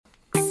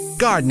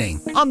gardening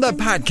on The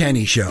Pat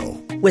Kenny Show.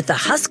 With the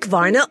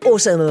Husqvarna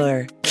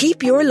Automower.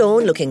 Keep your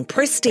lawn looking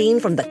pristine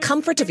from the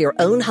comfort of your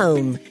own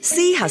home.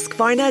 See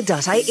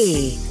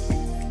husqvarna.ie.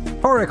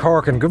 Porrick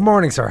Horkin, good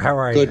morning, sir. How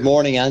are you? Good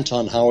morning,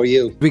 Anton. How are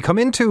you? We come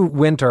into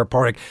winter,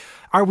 Porrick.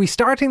 Are we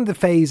starting the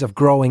phase of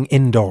growing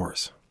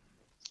indoors?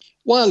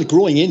 Well,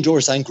 growing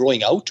indoors and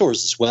growing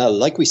outdoors as well.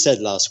 Like we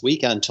said last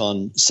week,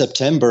 Anton,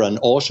 September and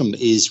autumn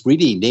is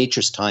really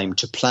nature's time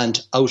to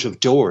plant out of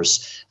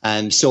doors.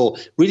 So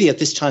really at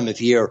this time of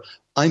year,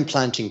 I'm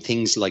planting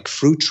things like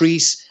fruit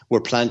trees.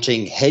 We're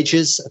planting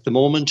hedges at the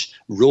moment,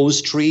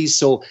 rose trees.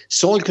 So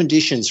soil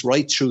conditions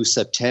right through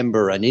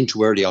September and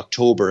into early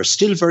October are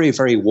still very,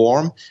 very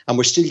warm, and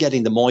we're still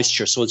getting the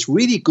moisture. So it's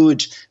really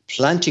good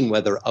planting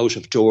weather out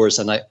of doors.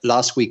 And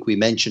last week we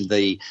mentioned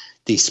the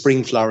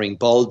spring flowering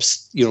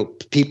bulbs. You know,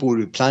 people will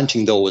be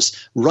planting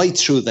those right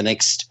through the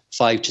next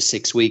 5 to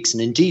 6 weeks,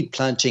 and indeed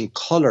planting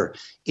colour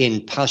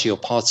in patio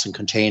pots and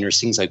containers,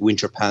 things like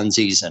winter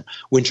pansies and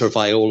winter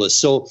violas.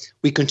 So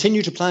we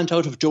continue to plant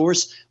out of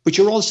doors, but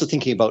you're also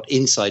thinking about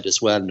inside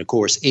as well. And of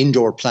course,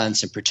 indoor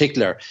plants in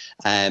particular,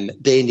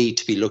 they need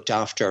to be looked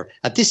after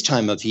at this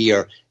time of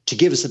year to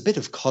give us a bit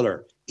of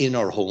colour in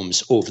our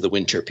homes over the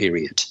winter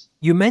period.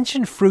 You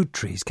mentioned fruit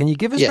trees. Can you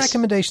give us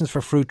recommendations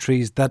for fruit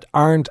trees that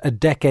aren't a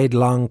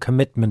decade-long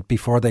commitment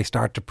before they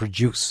start to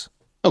produce?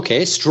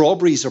 Okay,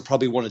 strawberries are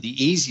probably one of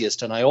the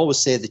easiest. And I always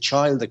say the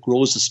child that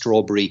grows a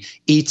strawberry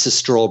eats a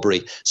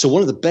strawberry. So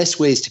one of the best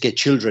ways to get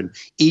children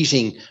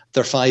eating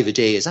their 5 a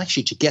day is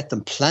actually to get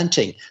them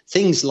planting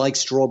things like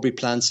strawberry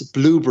plants,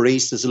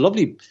 blueberries. There's a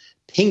lovely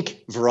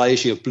pink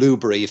variety of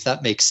blueberry, if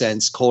that makes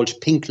sense, called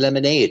pink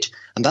lemonade.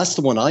 And that's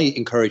the one I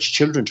encourage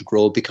children to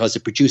grow because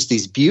it produces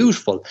these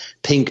beautiful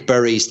pink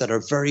berries that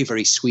are very,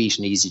 very sweet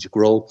and easy to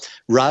grow.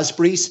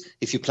 Raspberries,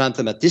 if you plant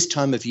them at this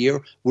time of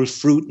year, will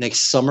fruit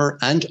next summer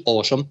and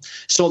autumn.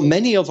 So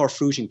many of our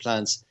fruiting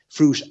plants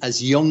fruit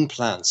as young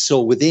plants. So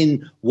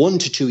within 1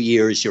 to 2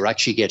 years, you're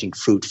actually getting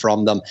fruit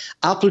from them.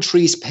 Apple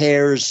trees,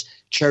 pears,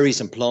 cherries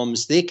and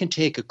plums, they can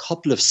take a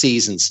couple of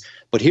seasons.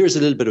 But here's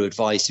a little bit of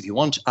advice. If you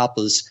want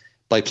apples,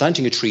 by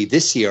planting a tree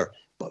this year,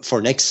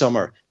 for next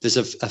summer, there's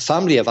a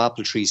family of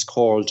apple trees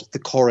called the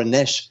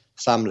Coronet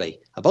family,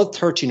 about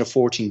 13 or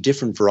 14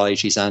 different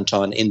varieties,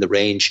 Anton, in the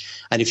range.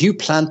 And if you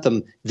plant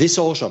them this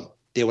autumn,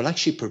 they will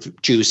actually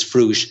produce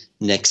fruit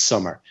next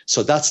summer.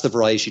 So that's the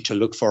variety to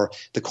look for,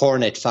 the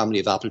Coronet family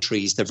of apple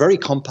trees. They're very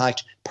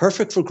compact,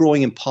 perfect for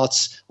growing in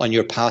pots on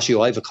your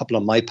patio. I have a couple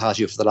on my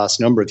patio for the last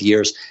number of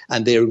years,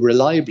 and they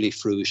reliably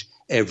fruit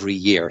every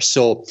year.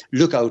 So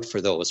look out for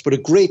those. But a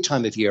great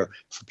time of year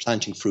for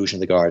planting fruit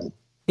in the garden.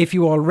 If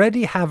you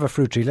already have a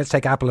fruit tree, let's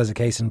take apple as a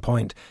case in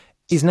point,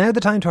 is now the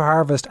time to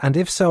harvest? And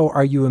if so,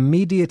 are you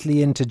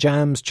immediately into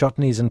jams,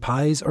 chutneys and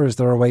pies, or is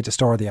there a way to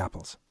store the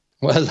apples?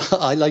 Well,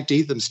 I like to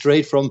eat them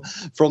straight from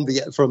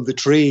the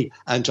tree,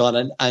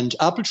 Anton. And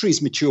apple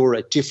trees mature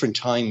at different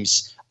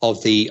times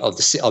of the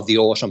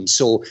autumn.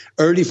 So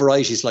early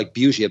varieties like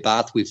Beauty of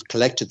Bath, we've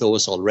collected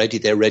those already.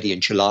 They're ready in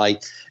July.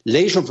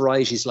 Later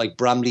varieties like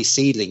Bramley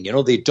Seedling,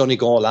 the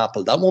Donegal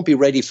apple, that won't be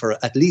ready for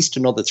at least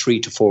another 3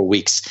 to 4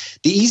 weeks.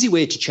 The easy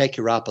way to check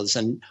your apples,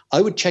 and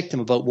I would check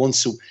them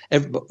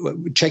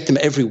check them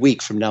every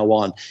week from now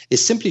on,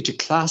 is simply to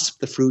clasp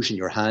the fruit in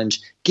your hand,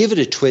 give it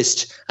a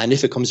twist, and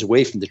if it comes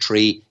away from the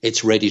tree,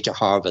 it's ready to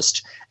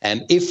harvest.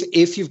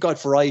 If you've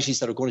got varieties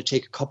that are going to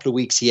take a couple of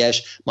weeks yet,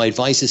 my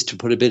advice is to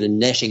put a bit of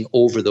netting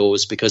over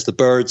those because the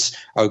birds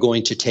are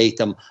going to take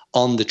them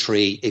on the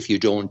tree if you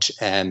don't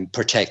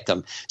protect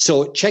them.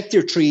 So check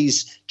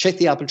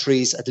the apple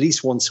trees at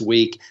least once a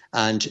week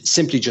and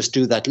simply just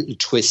do that little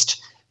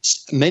twist.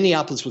 Many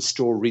apples will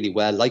store really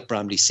well, like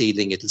Bramley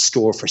Seedling. It'll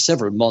store for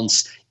several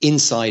months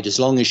inside as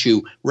long as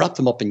you wrap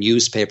them up in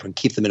newspaper and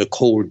keep them in a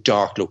cold,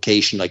 dark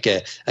location like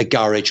a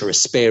garage or a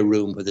spare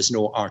room where there's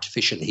no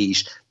artificial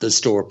heat. They'll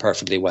store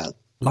perfectly well.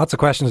 Lots of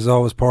questions as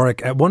always,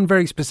 Porrick. One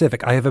very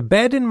specific. I have a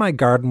bed in my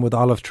garden with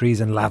olive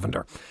trees and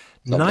lavender.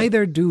 Okay.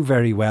 Neither do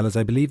very well as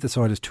I believe the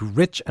soil is too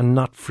rich and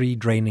not free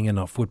draining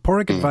enough. Would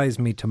Porrick advise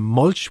me to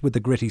mulch with the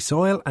gritty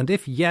soil? And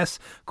if yes,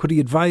 could he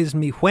advise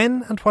me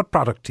when and what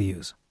product to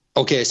use?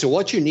 Okay, so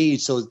what you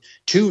need,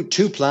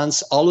 two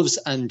plants, olives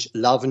and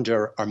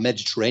lavender are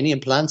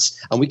Mediterranean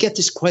plants. And we get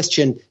this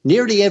question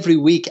nearly every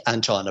week,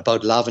 Anton,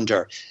 about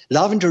lavender.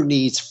 Lavender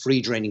needs free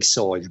draining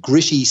soil,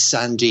 gritty,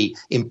 sandy,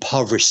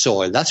 impoverished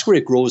soil. That's where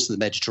it grows in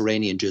the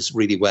Mediterranean, does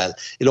really well.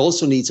 It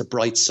also needs a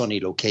bright, sunny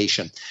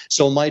location.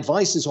 So my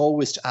advice is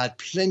always to add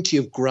plenty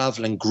of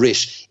gravel and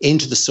grit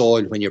into the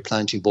soil when you're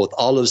planting both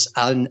olives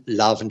and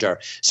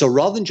lavender. So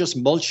rather than just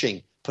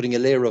mulching, putting a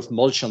layer of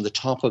mulch on the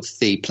top of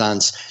the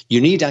plants,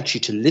 you need actually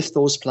to lift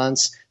those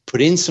plants,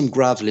 put in some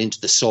gravel into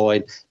the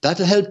soil.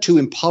 That'll help to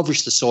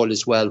impoverish the soil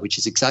as well, which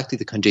is exactly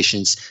the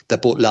conditions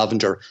that both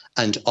lavender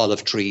and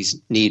olive trees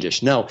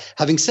needed. Now,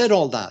 having said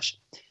all that,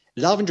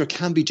 lavender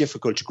can be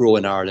difficult to grow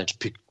in Ireland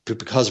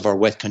because of our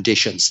wet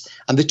conditions.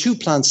 And the two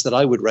plants that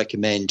I would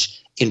recommend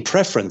in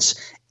preference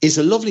is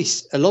a lovely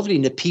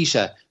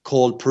Nepeta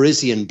called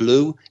Parisian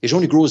Blue. It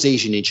only grows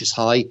 18 inches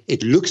high.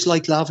 It looks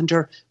like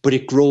lavender, but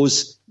it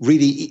grows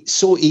really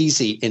so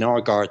easy in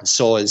our garden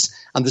soils.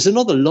 And there's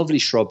another lovely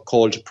shrub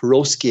called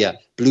Perovskia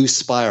Blue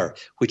Spire,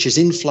 which is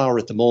in flower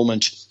at the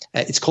moment.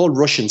 It's called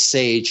Russian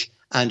sage.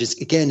 And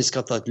it's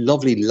got that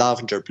lovely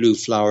lavender blue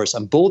flowers.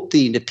 And both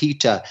the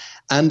Nepeta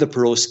and the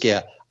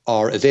Perovskia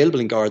are available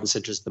in garden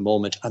centres at the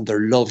moment, and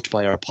they're loved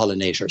by our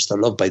pollinators. They're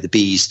loved by the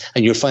bees,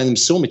 and you'll find them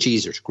so much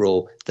easier to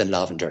grow than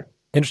lavender.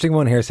 Interesting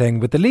one here saying,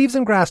 with the leaves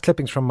and grass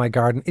clippings from my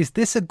garden, is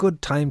this a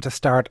good time to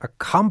start a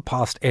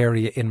compost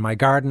area in my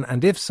garden?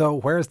 And if so,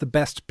 where's the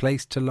best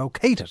place to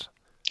locate it?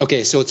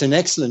 Okay, so it's an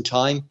excellent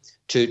time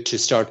to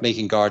start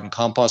making garden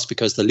compost,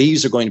 because the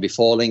leaves are going to be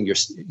falling.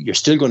 You're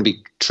still going to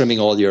be trimming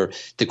all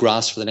the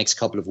grass for the next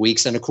couple of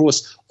weeks. And of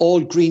course,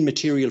 all green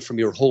material from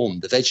your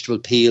home, the vegetable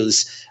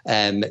peels,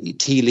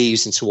 tea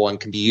leaves and so on,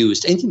 can be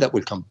used. Anything that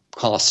will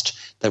compost,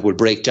 that will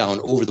break down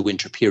over the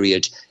winter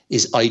period,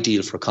 is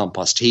ideal for a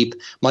compost heap.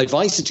 My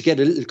advice is to get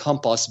a little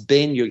compost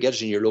bin. You'll get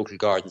it in your local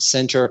garden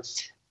centre.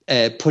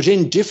 Put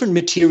in different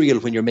material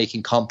when you're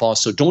making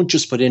compost. So don't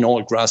just put in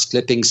all grass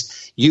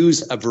clippings.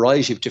 Use a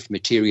variety of different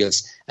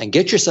materials, and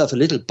get yourself a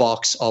little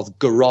box of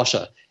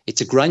Garotta.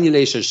 It's a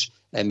granulated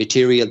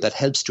material that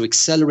helps to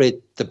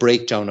accelerate the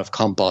breakdown of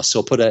compost.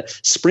 So put a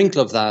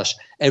sprinkle of that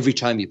every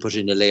time you put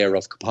in a layer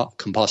of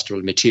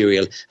compostable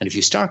material. And if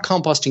you start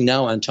composting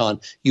now, Anton,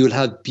 you'll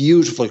have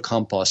beautiful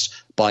compost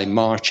by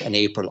March and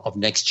April of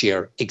next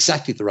year,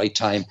 exactly the right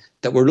time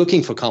that we're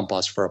looking for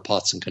compost for our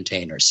pots and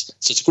containers.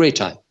 So it's a great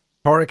time.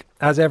 Pádraig,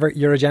 as ever,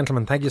 you're a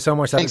gentleman. Thank you so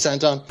much. Thanks,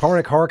 Anton.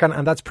 Pádraig Horgan,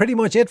 and that's pretty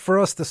much it for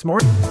us this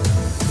morning.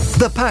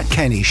 The Pat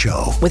Kenny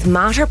Show with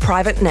Mater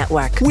Private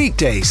Network.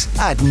 Weekdays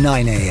at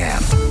 9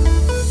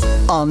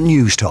 a.m. on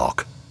News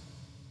Talk.